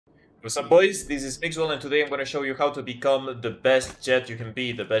What's up, boys? This is Mixwell, and today I'm gonna show you how to become the best Jett you can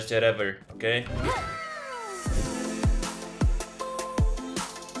be, the best Jett ever, okay?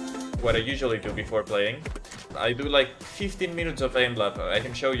 What I usually do before playing, I do like 15 minutes of aim lab. I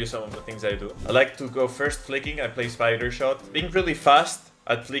can show you some of the things I do. I like to go first flicking. I play spider shot. Being really fast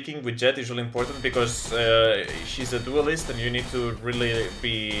at flicking with Jett is really important because she's a duelist and you need to really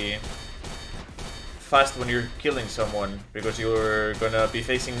be fast when you're killing someone, because you're gonna be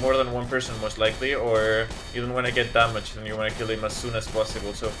facing more than one person most likely, or you don't want to get damaged and you want to kill him as soon as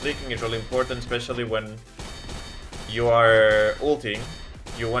possible. So flicking is really important, especially when you are ulting.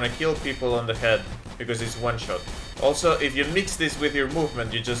 You want to kill people on the head because it's one shot. Also, if you mix this with your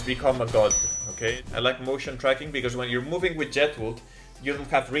movement, you just become a god, okay? I like motion tracking because when you're moving with Jett ult, you don't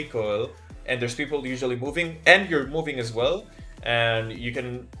have recoil, and there's people usually moving, and you're moving as well, and you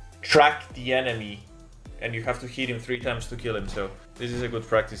can track the enemy and you have to hit him 3 times to kill him, so this is a good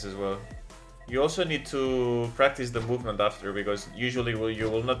practice as well. You also need to practice the movement after, because usually you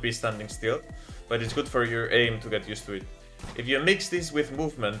will not be standing still, but it's good for your aim to get used to it. If you mix this with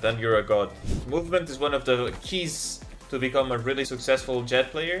movement, then you're a god. Movement is one of the keys to become a really successful Jett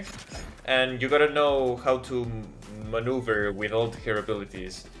player, and you gotta know how to maneuver with all her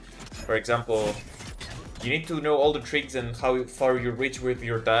abilities. For example, you need to know all the tricks and how far you reach with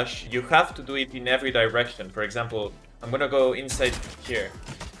your dash. You have to do it in every direction. For example, I'm gonna go inside here.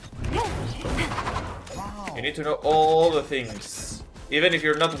 You need to know all the things. Even if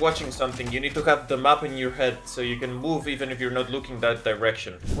you're not watching something, you need to have the map in your head so you can move even if you're not looking that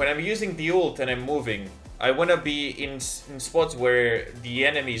direction. When I'm using the ult and I'm moving, I wanna be in spots where the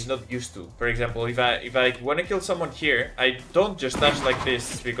enemy is not used to. For example, if I wanna kill someone here, I don't just dash like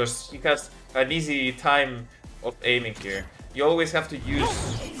this because he has an easy time of aiming here. You always have to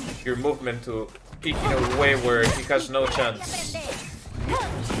use your movement to peek in a way where he has no chance.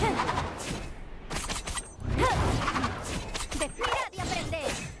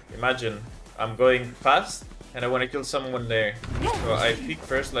 Imagine I'm going fast and I want to kill someone there. So I peek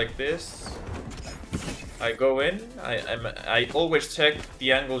first like this. I go in. I always check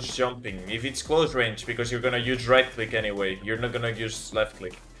the angles jumping. If it's close range, because you're gonna use right click anyway, you're not gonna use left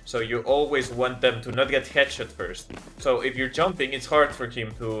click. So you always want them to not get headshot first. So if you're jumping, it's hard for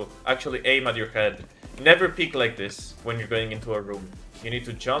him to actually aim at your head. Never peek like this when you're going into a room. You need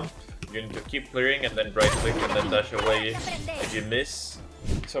to jump, you need to keep clearing, and then right click and then dash away if you miss.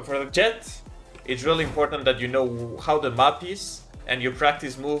 So for the Jett, it's really important that you know how the map is, and you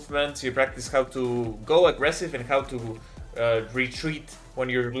practice movements, you practice how to go aggressive and how to retreat when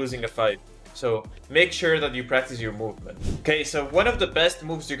you're losing a fight. So make sure that you practice your movement. Okay, so one of the best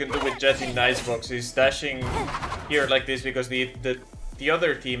moves you can do with Jett in Icebox is dashing here like this, because the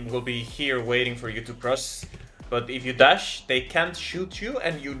other team will be here waiting for you to cross. But if you dash, they can't shoot you,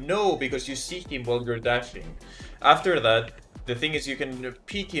 and you know because you see him while you're dashing. After that, the thing is you can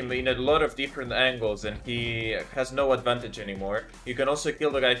peek him in a lot of different angles and he has no advantage anymore. You can also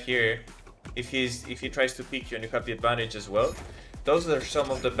kill the guy here if he tries to peek you and you have the advantage as well. Those are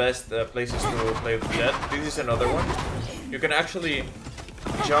some of the best places to play with Jett. This is another one. You can actually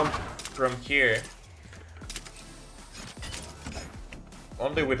jump from here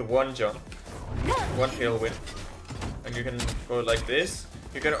only with one jump, one tailwind, and you can go like this.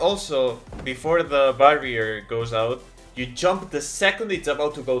 You can also, before the barrier goes out, you jump the second it's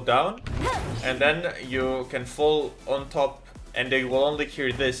about to go down, and then you can fall on top, and they will only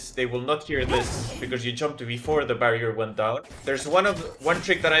hear this. They will not hear this because you jumped before the barrier went down. There's one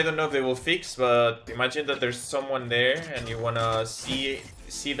trick that I don't know if they will fix, but imagine that there's someone there and you wanna see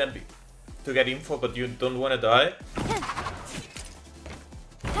them to get info, but you don't wanna die.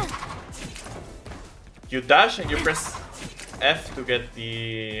 You dash and you press F to get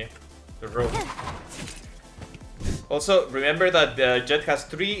the rope. Also, remember that Jett has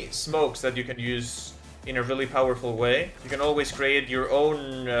 3 smokes that you can use in a really powerful way. You can always create your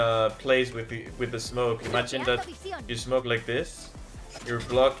own plays with the smoke. Imagine that you smoke like this. You're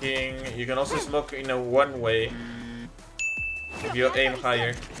blocking. You can also smoke in a one-way if you aim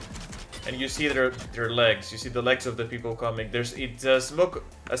higher. And you see their legs. You see the legs of the people coming. It's a smoke,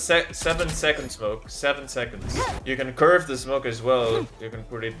 a 7-second smoke. 7 seconds. You can curve the smoke as well. You can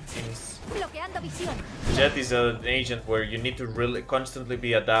put it in. Jett is an agent where you need to really constantly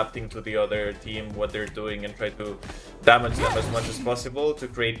be adapting to the other team, what they're doing, and try to damage them as much as possible to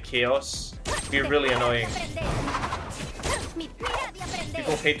create chaos. Be really annoying.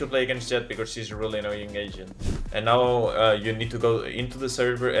 People hate to play against Jett because she's a really annoying agent. And now you need to go into the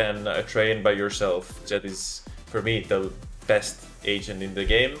server and train by yourself. Jett is, for me, the best agent in the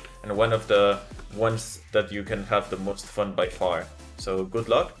game, and one of the ones that you can have the most fun by far. So good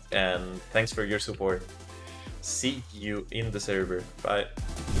luck and thanks for your support. See you in the server. Bye.